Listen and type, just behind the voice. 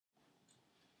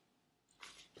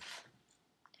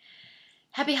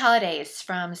Happy holidays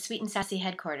from Sweet and Sassy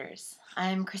headquarters.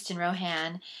 I'm Kristin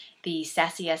Rohan, the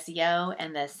Sassy SEO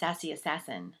and the Sassy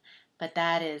Assassin, but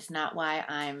that is not why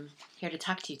I'm here to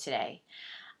talk to you today.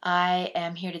 I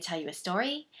am here to tell you a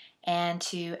story and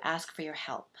to ask for your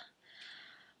help.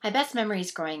 My best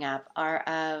memories growing up are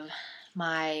of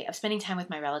spending time with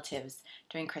my relatives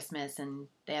during Christmas and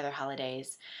the other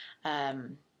holidays.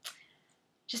 Um,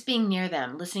 just being near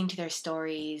them, listening to their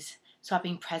stories,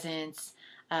 swapping presents,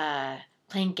 uh,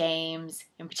 playing games.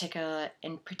 In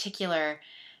particular,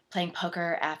 playing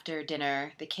poker after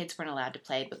dinner. The kids weren't allowed to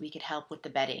play, but we could help with the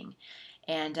betting.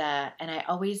 And I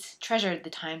always treasured the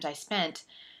times I spent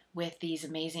with these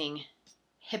amazing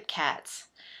hip cats.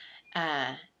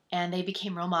 Uh, and they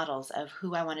became role models of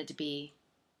who I wanted to be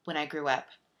when I grew up.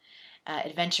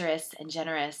 Adventurous and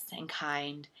generous and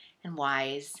kind and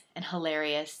wise and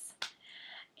hilarious.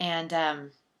 And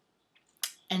um,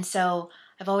 and so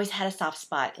I've always had a soft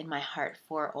spot in my heart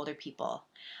for older people.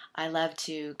 I love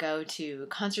to go to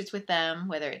concerts with them,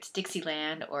 whether it's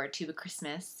Dixieland or Tuba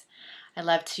Christmas. I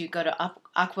love to go to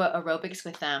aqua aerobics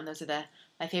with them. Those are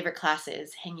my favorite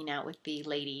classes, hanging out with the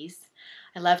ladies.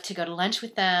 I love to go to lunch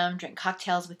with them, drink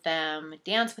cocktails with them,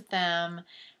 dance with them,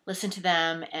 listen to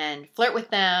them, and flirt with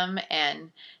them,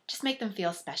 and just make them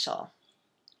feel special,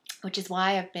 which is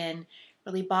why I've been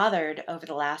really bothered over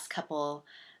the last couple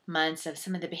months of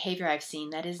some of the behavior I've seen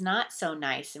that is not so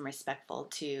nice and respectful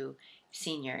to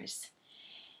seniors.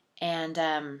 And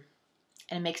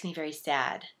it makes me very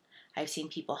sad. I've seen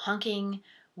people honking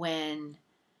when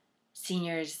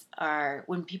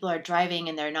when people are driving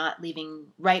and they're not leaving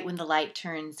right when the light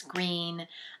turns green,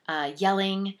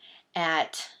 yelling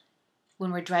at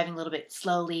when we're driving a little bit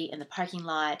slowly in the parking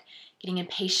lot, getting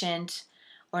impatient,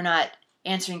 or not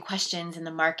answering questions in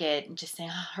the market and just saying,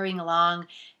 oh, hurrying along,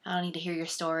 I don't need to hear your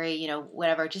story,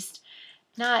 whatever. And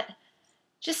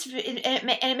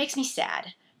it makes me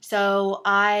sad. So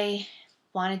I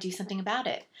want to do something about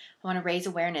it. I want to raise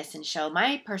awareness and show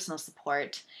my personal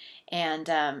support and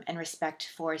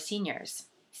respect for seniors.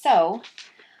 So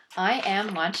I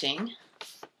am launching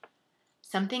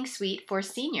Something Sweet for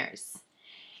Seniors.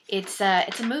 It's a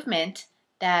movement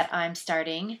that I'm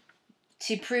starting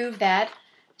to prove that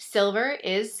silver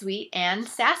is sweet and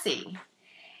sassy.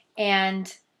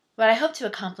 And what I hope to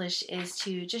accomplish is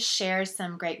to just share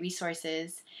some great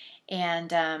resources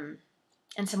and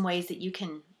some ways that you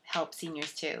can help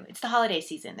seniors too. It's the holiday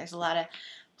season. There's a lot of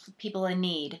people in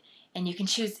need, and you can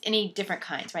choose any different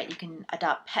kinds, right? You can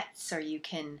adopt pets, or you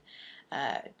can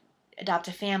uh, adopt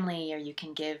a family, or you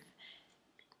can give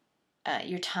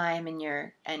your time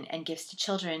and gifts to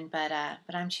children. But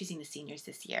I'm choosing the seniors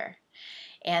this year.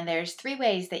 And there's 3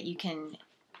 ways that you can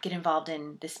get involved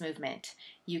in this movement.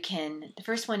 The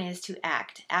first one is to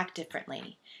act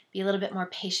differently. Be a little bit more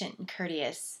patient and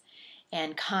courteous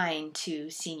and kind to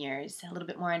seniors, a little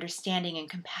bit more understanding and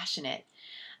compassionate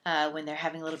when they're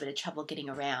having a little bit of trouble getting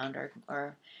around,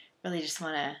 or really just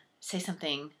want to say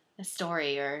something, a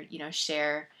story, or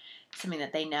share something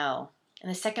that they know. And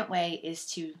the second way is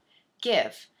to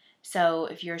give. So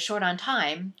if you're short on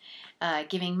time,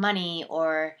 giving money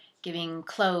or giving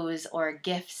clothes or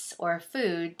gifts or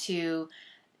food to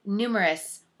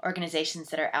numerous organizations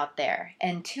that are out there.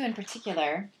 And 2 in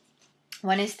particular,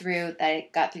 one is that I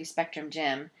got through Spectrum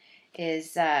Gym,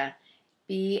 is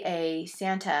be a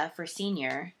Santa for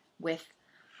senior with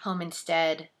Home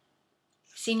Instead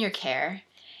Senior Care.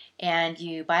 And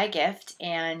you buy a gift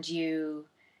and you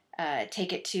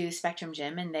take it to Spectrum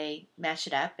Gym, and they match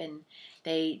it up and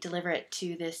they deliver it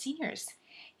to the seniors.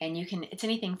 And it's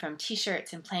anything from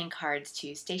t-shirts and playing cards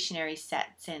to stationery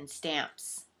sets and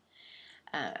stamps.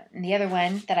 And the other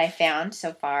one that I found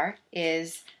so far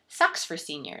is Socks for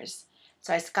Seniors.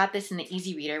 So I got this in the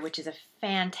Easy Reader, which is a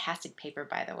fantastic paper,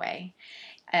 by the way,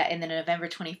 in the November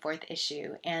 24th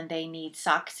issue. And they need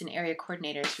socks and area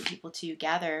coordinators for people to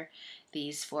gather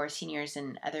these for seniors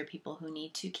and other people who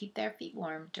need to keep their feet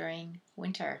warm during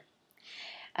winter.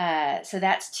 So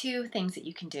that's 2 things that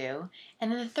you can do.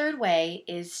 And then the third way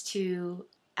is to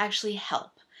actually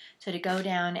help. So to go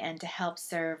down and to help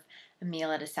serve a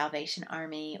meal at a Salvation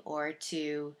Army, or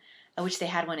which they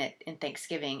had one in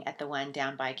Thanksgiving at the one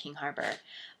down by King Harbor,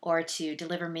 or to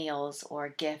deliver meals or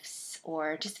gifts,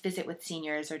 or just visit with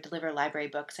seniors or deliver library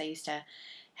books. I used to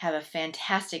have a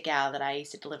fantastic gal that I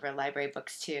used to deliver library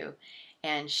books to,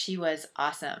 and she was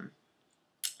awesome.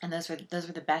 And those were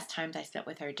the best times I spent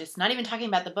with her. Just not even talking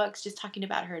about the books, just talking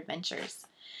about her adventures.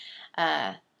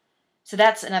 So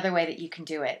that's another way that you can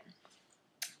do it.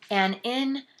 And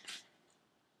in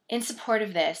in support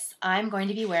of this, I'm going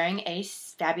to be wearing a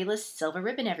fabulous silver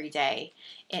ribbon every day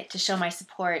to show my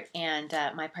support and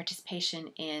my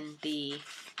participation in the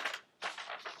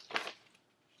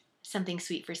Something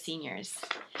Sweet for Seniors.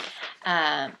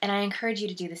 And I encourage you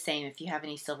to do the same if you have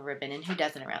any silver ribbon, and who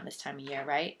doesn't around this time of year,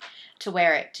 right? To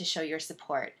wear it to show your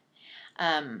support.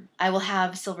 I will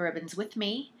have silver ribbons with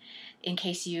me in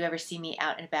case you ever see me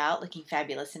out and about looking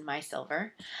fabulous in my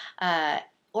silver.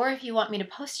 Or if you want me to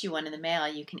post you one in the mail,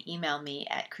 you can email me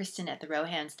at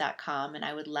kristin@therohans.com, and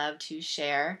I would love to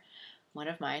share one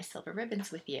of my silver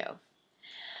ribbons with you.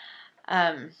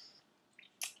 I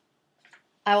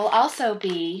will also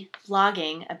be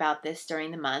blogging about this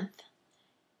during the month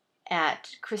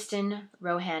at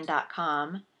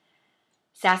kristinrohan.com,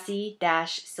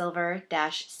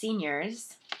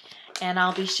 sassy-silver-seniors, and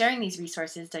I'll be sharing these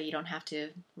resources so you don't have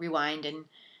to rewind and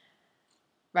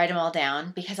write them all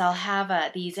down, because I'll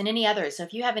have these and any others. So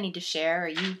if you have any to share, or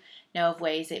you know of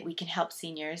ways that we can help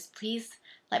seniors, please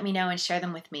let me know and share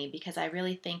them with me, because I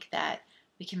really think that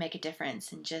we can make a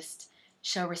difference and just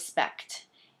show respect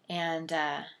and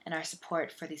our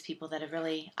support for these people that have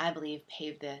really, I believe,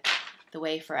 paved the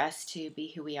way for us to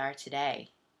be who we are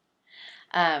today.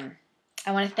 I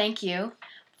want to thank you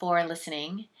for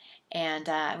listening, and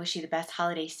I wish you the best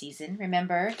holiday season.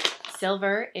 Remember,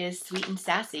 silver is sweet and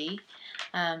sassy,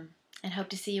 and hope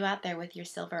to see you out there with your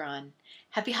silver on.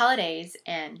 Happy holidays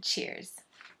and cheers.